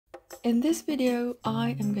In this video,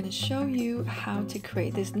 I am going to show you how to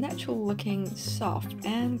create this natural looking, soft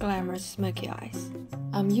and glamorous smoky eyes.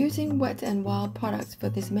 I'm using Wet n Wild products for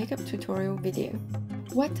this makeup tutorial video.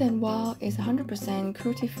 Wet n Wild is 100%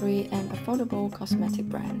 cruelty-free and affordable cosmetic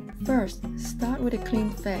brand. First, start with a clean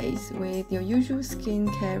face with your usual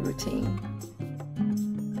skincare routine.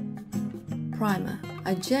 Primer.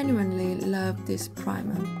 I genuinely love this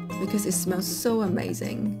primer because it smells so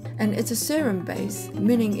amazing. And it's a serum base,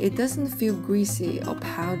 meaning it doesn't feel greasy or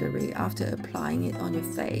powdery after applying it on your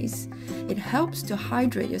face. It helps to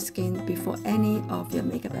hydrate your skin before any of your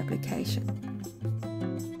makeup application.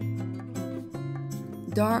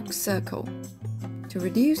 Dark circle. To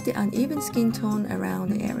reduce the uneven skin tone around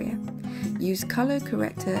the area, use color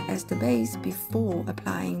corrector as the base before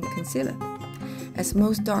applying the concealer. As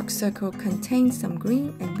most dark circle contains some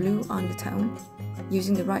green and blue undertone,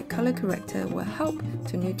 using the right color corrector will help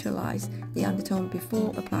to neutralize the undertone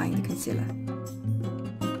before applying the concealer.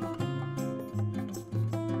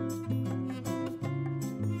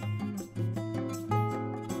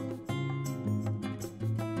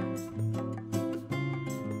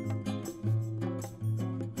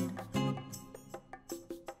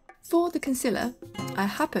 For the concealer, I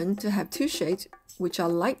happen to have two shades which are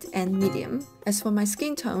light and medium. As for my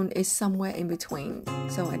skin tone is somewhere in between,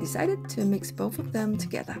 so I decided to mix both of them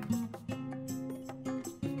together.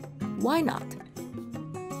 Why not?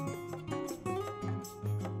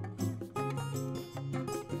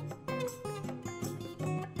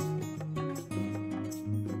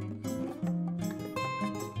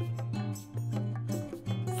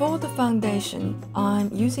 For the foundation,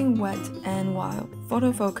 I'm using Wet n Wild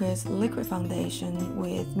Photofocus liquid foundation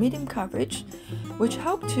with medium coverage, which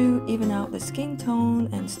help to even out the skin tone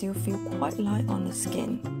and still feel quite light on the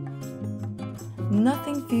skin.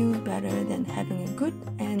 Nothing feels better than having a good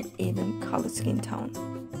and even colored skin tone.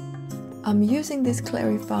 I'm using this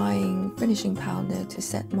clarifying finishing powder to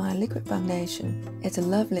set my liquid foundation. It's a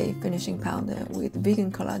lovely finishing powder with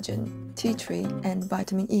vegan collagen, tea tree, and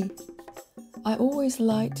vitamin E. I always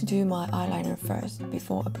like to do my eyeliner first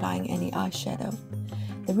before applying any eyeshadow.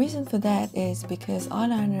 The reason for that is because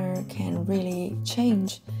eyeliner can really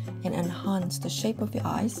change and enhance the shape of your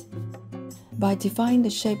eyes. By defining the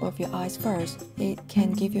shape of your eyes first, it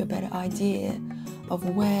can give you a better idea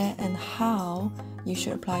of where and how you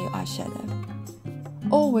should apply your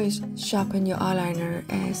eyeshadow. Always sharpen your eyeliner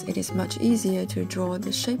as it is much easier to draw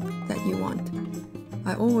the shape that you want.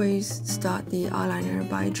 I always start the eyeliner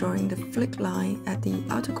by drawing the flick line at the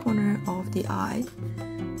outer corner of the eye,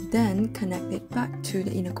 then connect it back to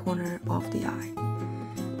the inner corner of the eye.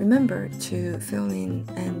 Remember to fill in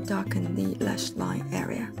and darken the lash line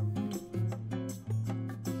area.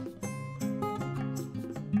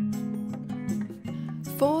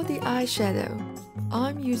 For the eyeshadow,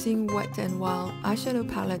 I'm using Wet n Wild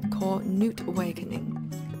eyeshadow palette called Nude Awakening.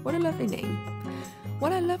 What a lovely name!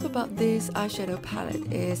 What I love about this eyeshadow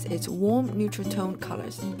palette is its warm neutral tone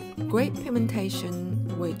colors, great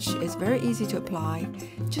pigmentation which is very easy to apply,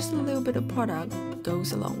 just a little bit of product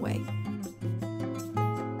goes a long way.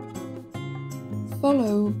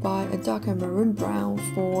 Followed by a darker maroon brown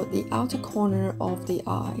for the outer corner of the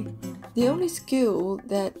eye. The only skill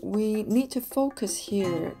that we need to focus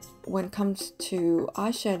here when it comes to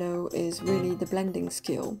eyeshadow is really the blending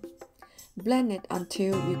skill. Blend it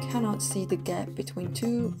until you cannot see the gap between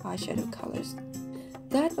two eyeshadow colors.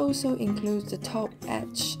 That also includes the top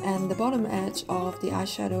edge and the bottom edge of the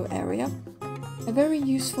eyeshadow area. A very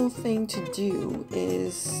useful thing to do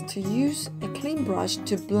is to use a clean brush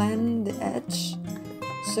to blend the edge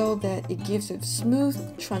so that it gives a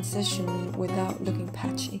smooth transition without looking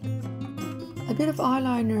patchy. A bit of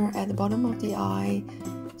eyeliner at the bottom of the eye,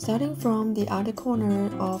 starting from the outer corner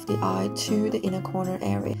of the eye to the inner corner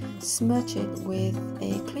area. Smudge it with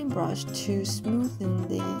a clean brush to smoothen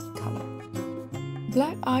the color.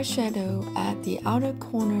 Black eyeshadow at the outer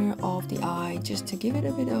corner of the eye just to give it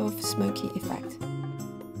a bit of smoky effect.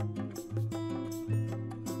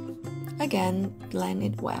 Again, blend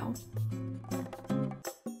it well.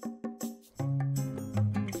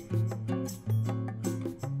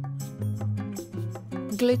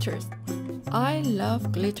 Glitters. I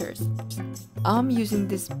love glitters. I'm using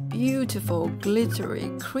this beautiful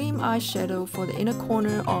glittery cream eyeshadow for the inner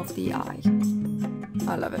corner of the eye.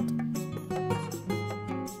 I love it.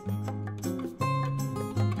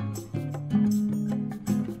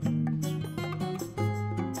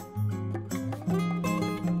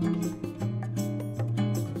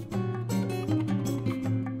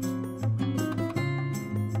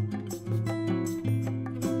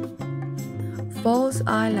 False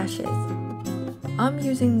eyelashes. I'm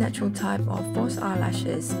using natural type of false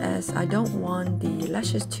eyelashes as I don't want the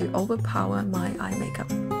lashes to overpower my eye makeup.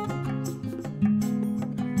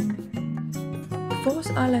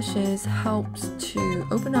 False eyelashes helps to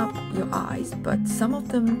open up your eyes, but some of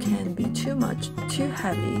them can be too much, too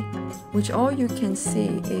heavy, which all you can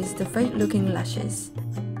see is the fake looking lashes.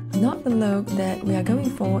 Not the look that we are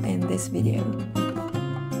going for in this video.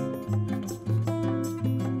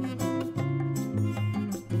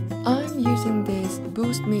 I'm using this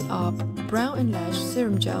Boost Me Up Brow and Lash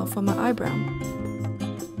Serum Gel for my eyebrow.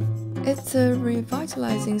 It's a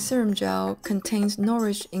revitalizing serum gel, contains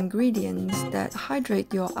nourished ingredients that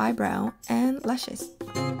hydrate your eyebrow and lashes.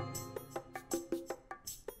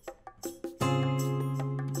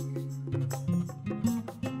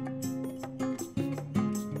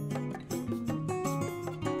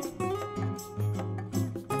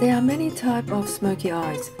 There are many types of smoky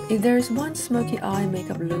eyes. If there is one smoky eye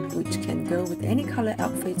makeup look which can go with any color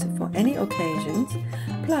outfits for any occasions,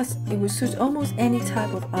 plus it will suit almost any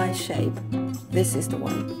type of eye shape, this is the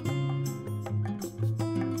one.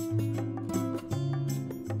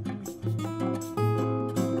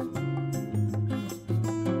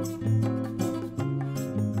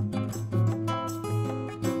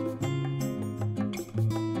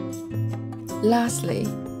 Lastly,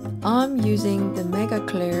 I'm using the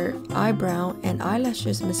Megaclear Eyebrow and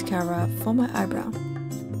Eyelashes Mascara for my eyebrow.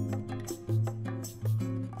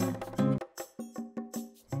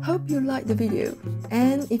 Hope you liked the video,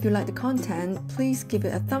 and if you like the content, please give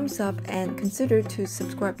it a thumbs up and consider to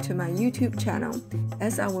subscribe to my YouTube channel,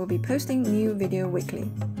 as I will be posting new video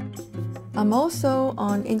weekly. I'm also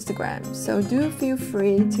on Instagram, so do feel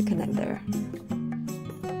free to connect there.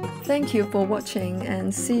 Thank you for watching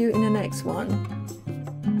and see you in the next one.